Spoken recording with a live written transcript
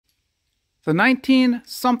The 19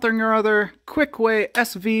 something or other Kwik-Way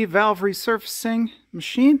SV Valve Resurfacing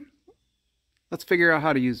machine. Let's figure out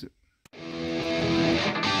how to use it.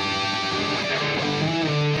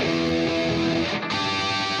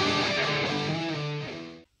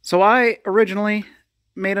 So I originally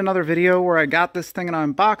made another video where I got this thing and I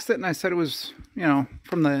unboxed it and I said it was, you know,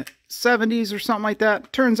 from the 70s or something like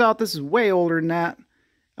that. Turns out this is way older than that.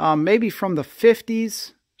 Maybe from the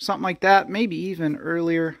 50s. Something like that, maybe even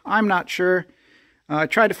earlier. I'm not sure. I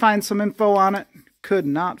tried to find some info on it. Could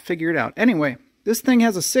not figure it out. Anyway, this thing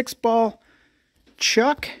has a 6-ball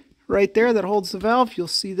chuck right there that holds the valve. You'll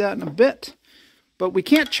see that in a bit. But we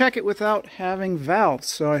can't check it without having valves.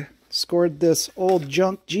 So I scored this old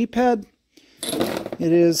junk G-pad.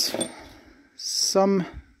 It is some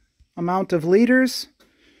amount of liters.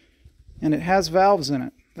 And it has valves in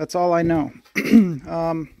it. That's all I know.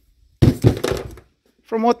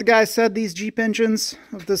 From what the guy said, these Jeep engines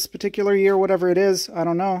of this particular year, whatever it is, I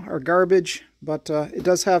don't know, are garbage. But it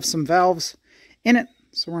does have some valves in it.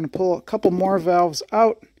 So we're going to pull a couple more valves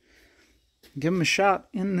out. Give them a shot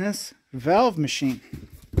in this valve machine.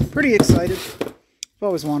 Pretty excited. I've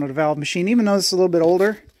always wanted a valve machine, even though this is a little bit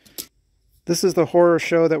older. This is the horror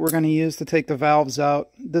show that we're going to use to take the valves out.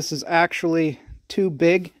 This is actually too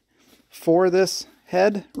big for this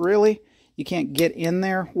head, really. You can't get in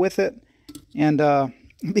there with it. And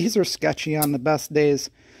these are sketchy on the best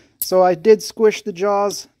days. So I did squish the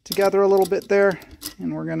jaws together a little bit there,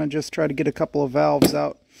 and we're going to just try to get a couple of valves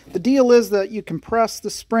out. The deal is that you compress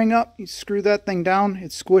the spring up, you screw that thing down,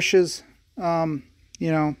 it squishes,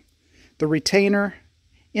 you know, the retainer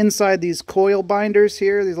inside these coil binders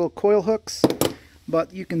here, these little coil hooks.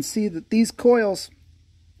 But you can see that these coils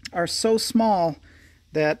are so small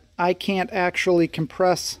that I can't actually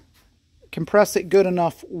compress it good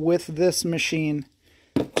enough with this machine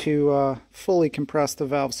to fully compress the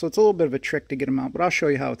valve. So it's a little bit of a trick to get them out, but I'll show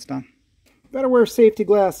you how it's done. Better wear safety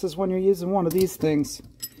glasses when you're using one of these things.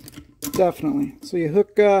 Definitely. So you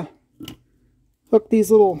hook these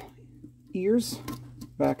little ears,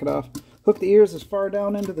 back it off, hook the ears as far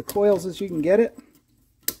down into the coils as you can get it,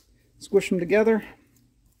 squish them together,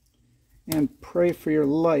 and pray for your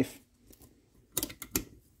life.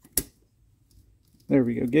 There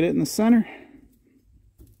we go. Get it in the center.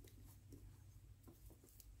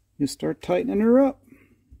 You start tightening her up.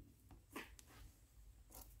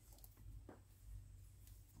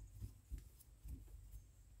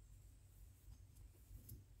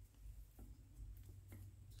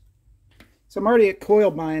 So I'm already at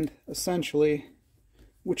coil bind, essentially,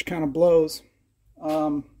 which kind of blows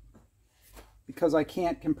because I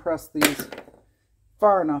can't compress these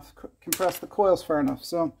far enough, compress the coils far enough.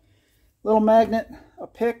 So little magnet, a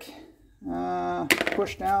pick,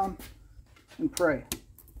 push down, and pray.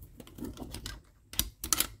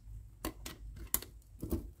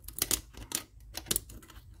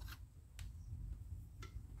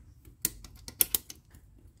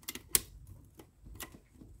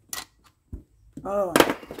 Oh,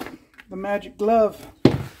 the magic glove.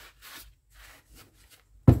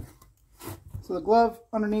 So the glove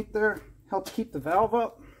underneath there helps keep the valve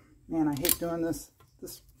up. Man, I hate doing this.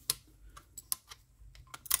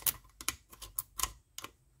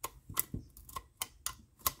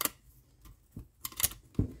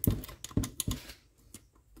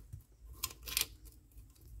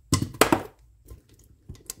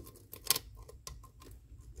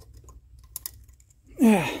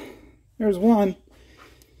 Yeah, there's one.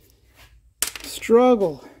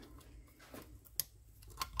 Struggle.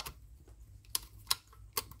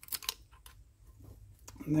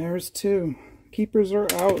 And there's two. Keepers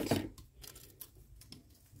are out.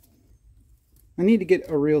 I need to get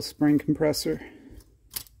a real spring compressor.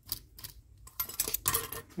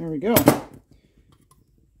 There we go.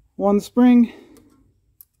 One spring.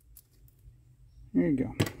 There you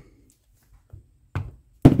go.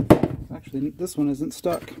 Actually, this one isn't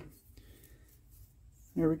stuck.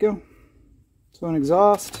 There we go. So an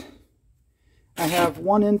exhaust. I have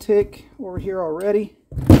one intake over here already.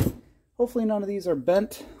 Hopefully none of these are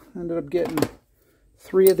bent. I ended up getting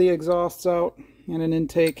 3 of the exhausts out and an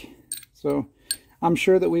intake. So I'm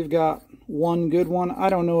sure that we've got one good one. I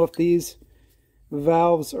don't know if these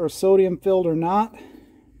valves are sodium filled or not.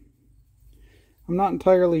 I'm not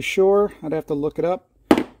entirely sure. I'd have to look it up.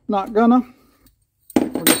 Not gonna.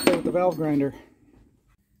 We'll just play with the valve grinder.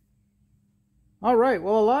 Alright,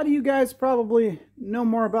 well, a lot of you guys probably know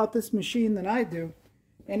more about this machine than I do.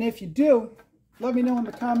 And if you do, let me know in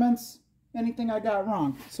the comments anything I got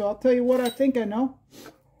wrong. So I'll tell you what I think I know.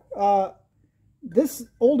 This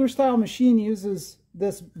older style machine uses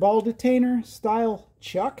this ball detainer style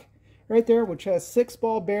chuck, right there, which has 6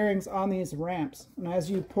 ball bearings on these ramps. And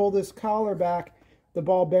as you pull this collar back, the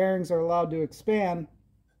ball bearings are allowed to expand.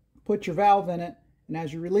 Put your valve in it, and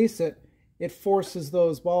as you release it, it forces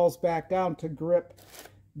those balls back down to grip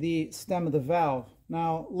the stem of the valve.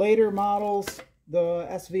 Now, later models, the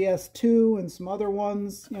SVS2 and some other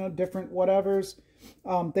ones, you know, different whatevers,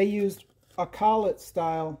 they used a collet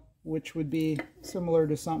style, which would be similar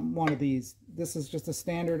to one of these. This is just a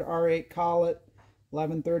standard R8 collet,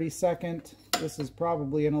 11/32. This is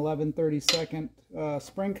probably an 11/32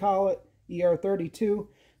 spring collet, ER32.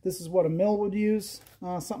 This is what a mill would use,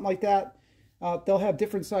 something like that. They'll have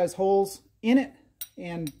different size holes in it,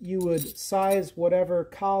 and you would size whatever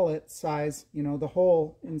collet size, you know, the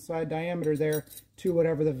hole inside diameter there, to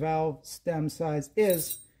whatever the valve stem size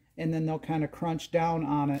is, and then they'll kind of crunch down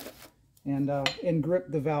on it and grip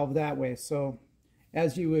the valve that way. So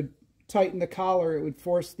as you would tighten the collar, it would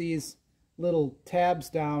force these little tabs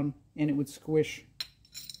down, and it would squish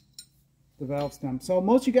the valve stem. So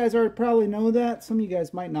most of you guys already probably know that. Some of you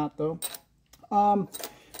guys might not, though.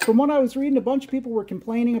 From what I was reading, a bunch of people were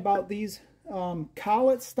complaining about these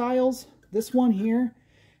collet styles. This one here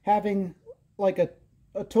having like a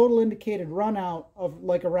total indicated run out of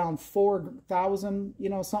like around 4,000, you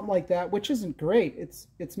know, something like that, which isn't great.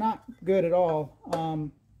 It's not good at all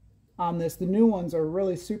on this. The new ones are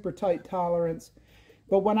really super tight tolerance.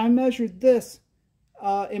 But when I measured this,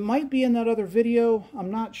 it might be in that other video,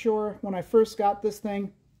 I'm not sure. When I first got this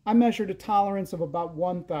thing, I measured a tolerance of about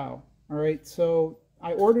 1 thou. All right, so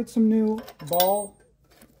I ordered some new ball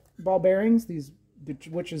bearings, these,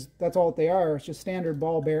 that's all they are. It's just standard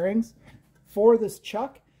ball bearings for this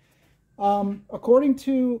chuck. According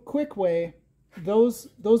to Kwik-Way, those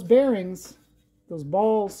bearings, those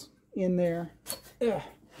balls in there,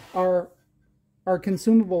 are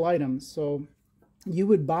consumable items. So you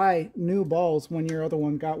would buy new balls when your other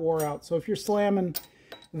one got wore out. So if you're slamming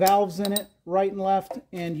valves in it right and left,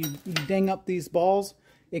 and you ding up these balls,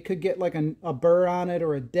 it could get like a burr on it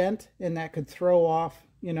or a dent, and that could throw off,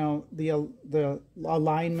 you know, the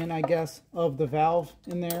alignment, I guess, of the valve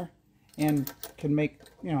in there, and can make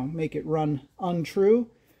it run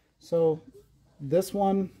untrue. So this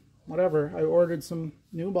one, whatever, I ordered some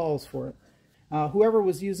new balls for it. Whoever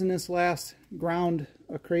was using this last ground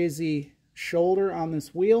a crazy shoulder on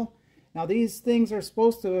this wheel. Now these things are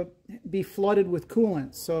supposed to be flooded with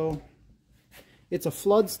coolant, so it's a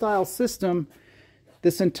flood style system.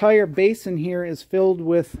 This entire basin here is filled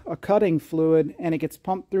with a cutting fluid, and it gets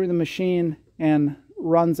pumped through the machine and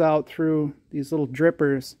runs out through these little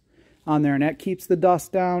drippers on there, and that keeps the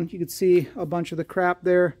dust down. You can see a bunch of the crap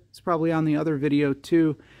there. It's probably on the other video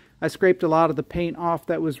too. I scraped a lot of the paint off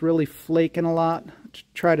that was really flaking a lot to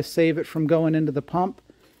try to save it from going into the pump.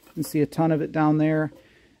 You can see a ton of it down there.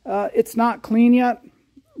 It's not clean yet,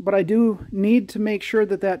 but I do need to make sure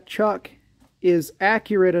that that chuck is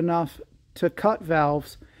accurate enough to cut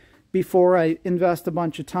valves before I invest a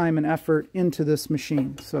bunch of time and effort into this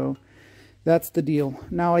machine. So that's the deal.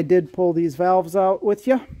 Now I did pull these valves out with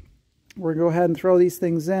you. We're going to go ahead and throw these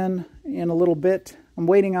things in a little bit. I'm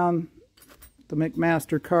waiting on the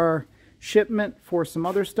McMaster car shipment for some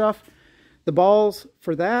other stuff. The balls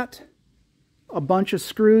for that, a bunch of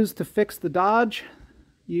screws to fix the Dodge.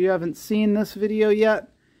 You haven't seen this video yet.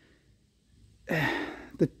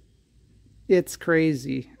 It's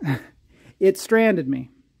crazy. It stranded me.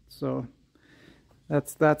 So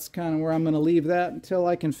that's kind of where I'm going to leave that until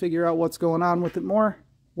I can figure out what's going on with it more.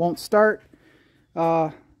 Won't start.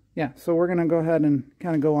 Yeah, so we're going to go ahead and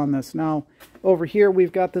kind of go on this. Now, over here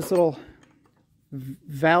we've got this little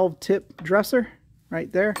valve tip dresser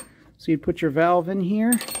right there. So you'd put your valve in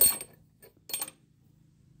here,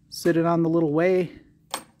 sit it on the little way,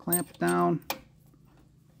 clamp it down.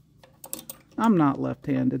 I'm not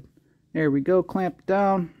left-handed. There we go, clamp it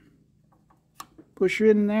down, push it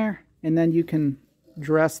in there, and then you can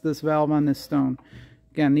dress this valve on this stone.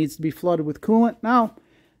 Again, needs to be flooded with coolant. Now,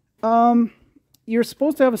 you're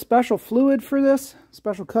supposed to have a special fluid for this,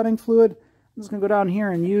 special cutting fluid. I'm just going to go down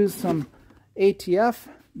here and use some ATF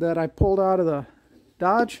that I pulled out of the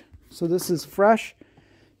Dodge. So this is fresh,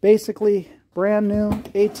 basically brand new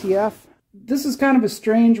ATF. This is kind of a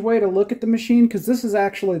strange way to look at the machine because this is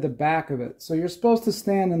actually the back of it. So you're supposed to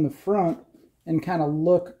stand in the front and kind of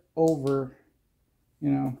look over, you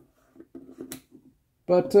know.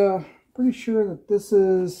 But pretty sure that this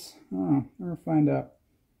is, we're going to find out.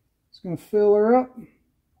 It's going to fill her up.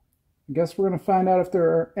 I guess we're going to find out if there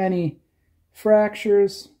are any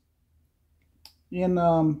fractures in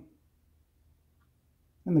the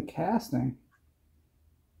casting.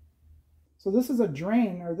 So this is a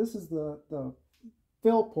drain, or this is the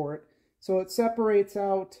fill port. So it separates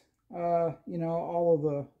out you know, all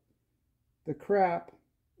of the crap,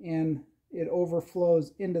 and it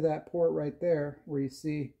overflows into that port right there where you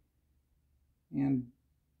see, and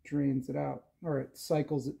drains it out, or it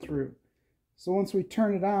cycles it through. So once we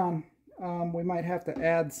turn it on, we might have to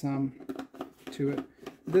add some to it.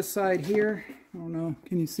 This side here, I don't know,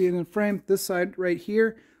 can you see it in the frame? This side right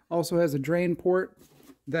here also has a drain port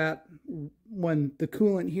that when the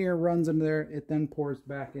coolant here runs into there, it then pours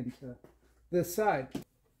back into this side.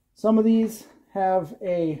 Some of these have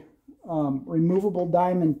a removable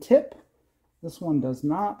diamond tip. This one does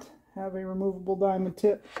not have a removable diamond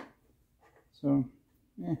tip. So,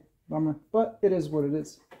 bummer, but it is what it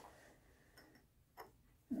is.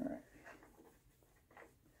 All right.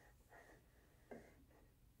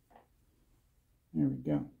 There we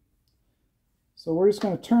go. So we're just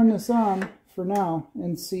going to turn this on for now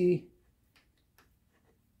and see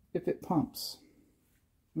if it pumps.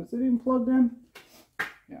 Is it even plugged in?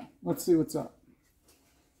 Yeah, let's see what's up.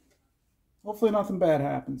 Hopefully nothing bad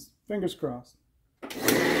happens. Fingers crossed.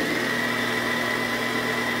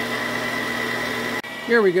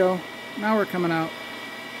 Here we go. Now we're coming out.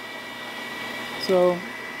 So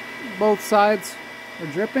both sides are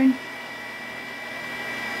dripping.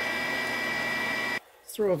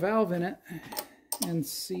 Let's throw a valve in it and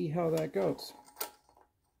see how that goes.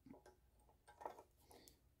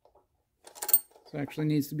 This actually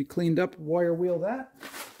needs to be cleaned up. Wire wheel that.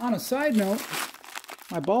 On a side note,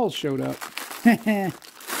 my balls showed up.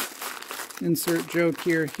 Insert joke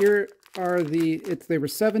here. Here are they were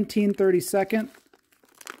 17/32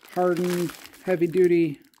 hardened heavy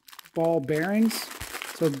duty ball bearings.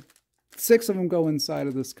 So 6 of them go inside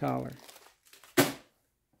of this collar.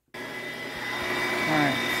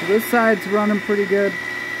 Alright, so this side's running pretty good.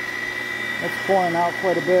 That's pouring out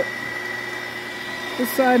quite a bit. This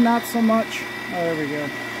side not so much. Oh, there we go.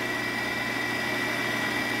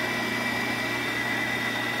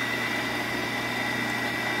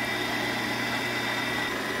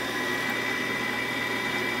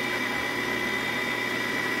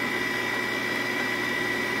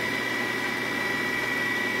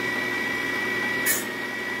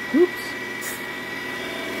 Oops.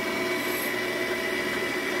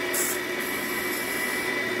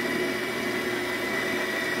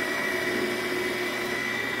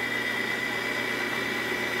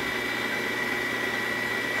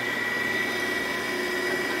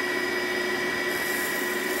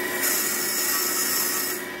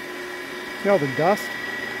 See all the dust?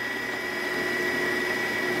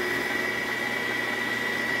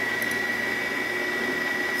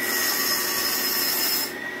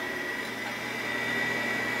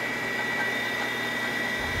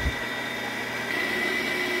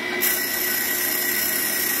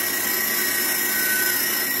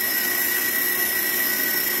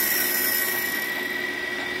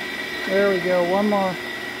 There we go, one more.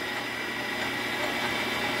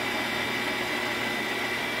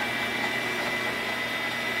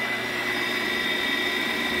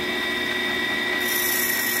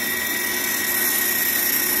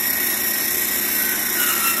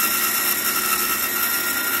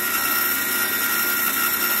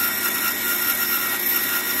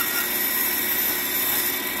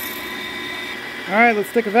 All right, let's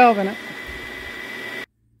stick a valve in it.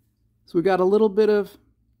 So we got a little bit of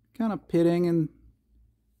kind of pitting and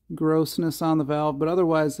grossness on the valve, but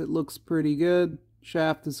otherwise it looks pretty good.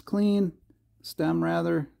 Shaft is clean, stem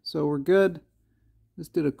rather, so we're good.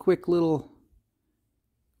 Just did a quick little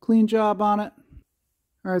clean job on it.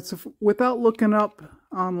 All right, so without looking up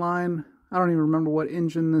online, I don't even remember what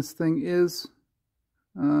engine this thing is.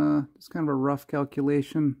 Just kind of a rough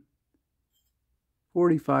calculation.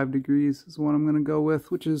 45 degrees is what I'm going to go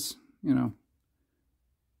with, which is, you know,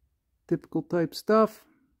 typical type stuff.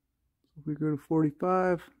 If we go to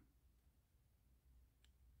 45,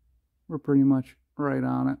 we're pretty much right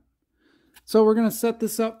on it. So we're going to set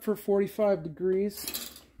this up for 45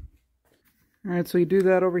 degrees. All right, so you do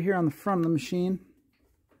that over here on the front of the machine.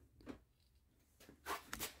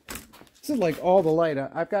 This is like all the light.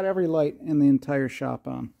 I've got every light in the entire shop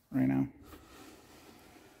on right now.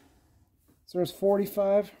 So there's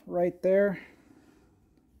 45 right there.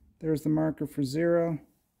 There's the marker for 0.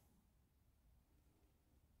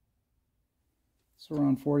 So we're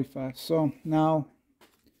on 45. So now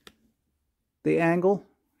the angle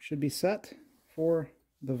should be set for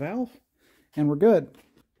the valve, and we're good.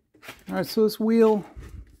 All right, so this wheel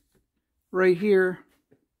right here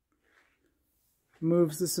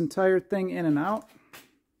moves this entire thing in and out.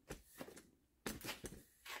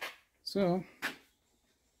 So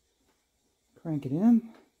crank it in.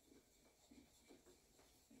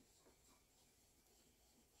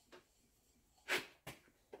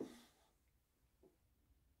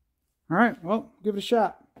 All right, well, give it a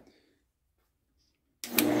shot.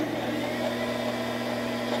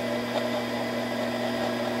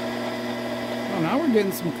 Oh, now we're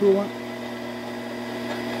getting some coolant.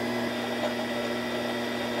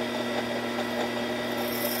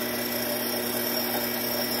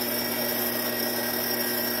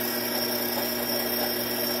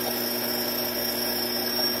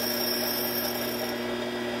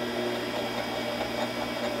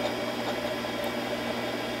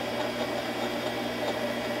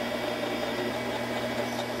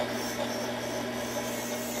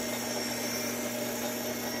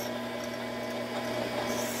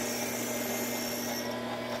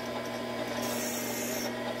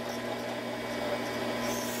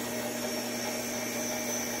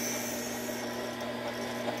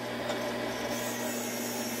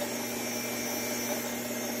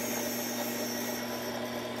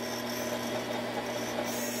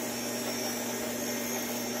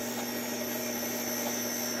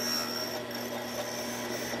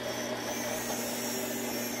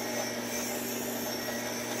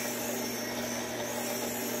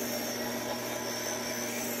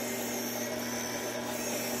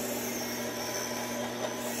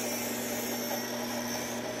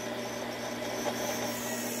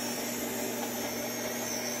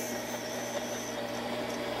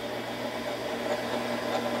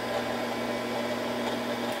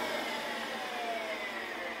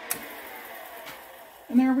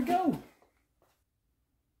 And there we go.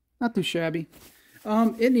 Not too shabby.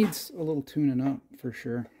 It needs a little tuning up for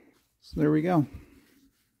sure. So there we go.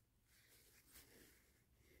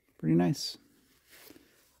 Pretty nice.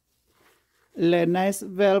 A nice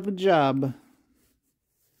valve job.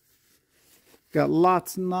 Got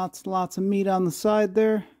lots and lots of meat on the side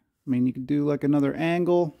there. I mean, you could do like another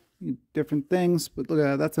angle, different things, but look at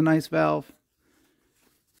that. That's a nice valve.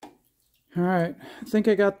 All right, I think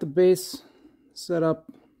I got the base set up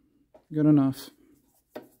good enough.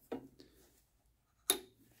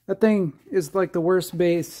 That thing is like the worst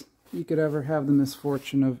base you could ever have the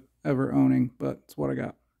misfortune of ever owning, but it's what I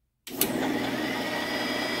got.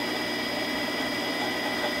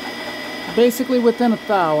 Basically within a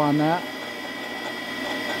thou on that.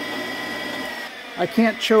 I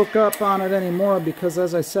can't choke up on it anymore because,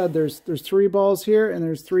 as I said, there's 3 balls here and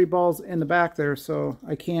there's 3 balls in the back there, so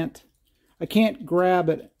I can't grab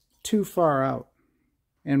it too far out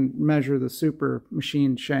and measure the super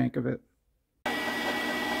machine shank of it. So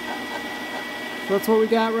that's what we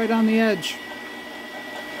got right on the edge.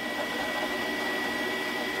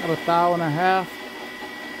 About a thou and a half.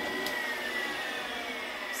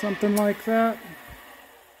 Something like that.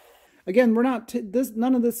 Again, we're not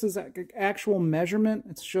none of this is actual measurement.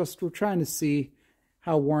 It's just we're trying to see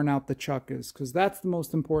how worn out the chuck is, because that's the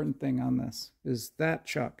most important thing on this, is that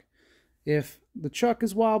chuck. If the chuck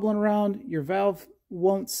is wobbling around, your valve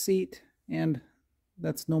won't seat, and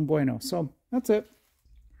that's no bueno. So that's it.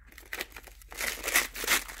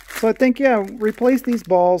 So I think, yeah, replace these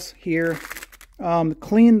balls here.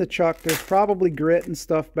 Clean the chuck. There's probably grit and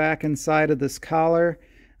stuff back inside of this collar.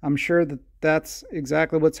 I'm sure that that's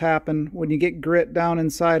exactly what's happened. When you get grit down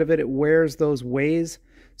inside of it, it wears those ways.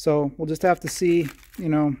 So we'll just have to see, you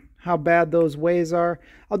know, how bad those ways are.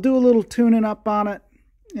 I'll do a little tuning up on it,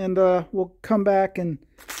 and we'll come back and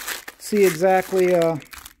see exactly how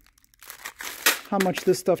much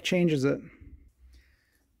this stuff changes it.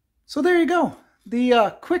 So there you go.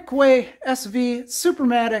 The Kwik-Way SV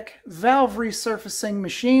Supermatic Valve Resurfacing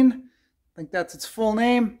Machine. I think that's its full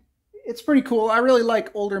name. It's pretty cool. I really like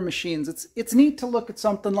older machines. It's neat to look at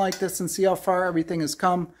something like this and see how far everything has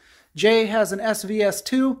come. Jay has an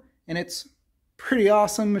SVS2, and it's a pretty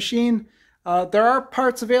awesome machine. There are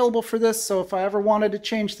parts available for this, so if I ever wanted to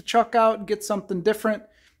change the chuck out and get something different,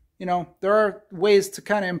 you know, there are ways to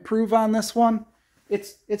kind of improve on this one.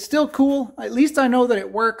 It's still cool. At least I know that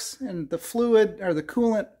it works, and the fluid or the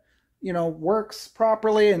coolant, you know, works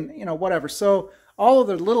properly, and, you know, whatever. So all of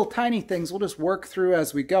the little tiny things we'll just work through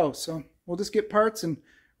as we go. So we'll just get parts and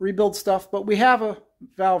rebuild stuff. But we have a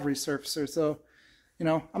valve resurfacer, so, you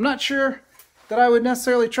know, I'm not sure that I would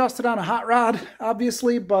necessarily trust it on a hot rod,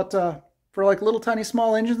 obviously, but for like little tiny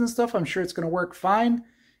small engines and stuff, I'm sure it's going to work fine.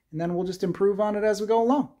 And then we'll just improve on it as we go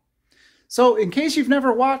along. So in case you've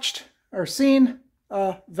never watched or seen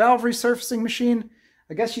a valve resurfacing machine,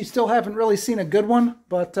 I guess you still haven't really seen a good one,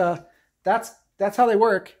 but that's how they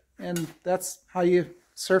work. And that's how you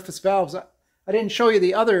surface valves. I didn't show you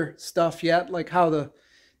the other stuff yet, like how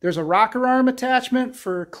there's a rocker arm attachment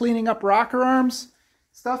for cleaning up rocker arms,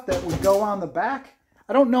 stuff that would go on the back.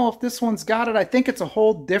 I don't know if this one's got it. I think it's a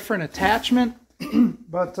whole different attachment.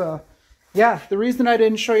 But yeah, the reason I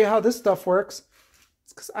didn't show you how this stuff works,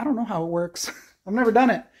 It's because I don't know how it works. I've never done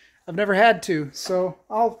it. I've never had to. So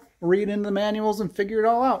I'll read into the manuals and figure it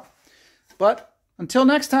all out. But until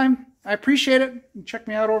next time, I appreciate it. Check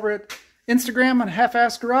me out over at Instagram on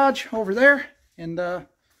Half-Ass Garage over there. And I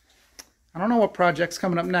don't know what project's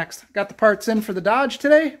coming up next. Got the parts in for the Dodge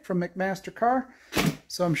today from McMaster Car.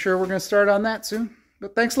 So I'm sure we're going to start on that soon.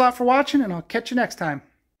 But thanks a lot for watching, and I'll catch you next time.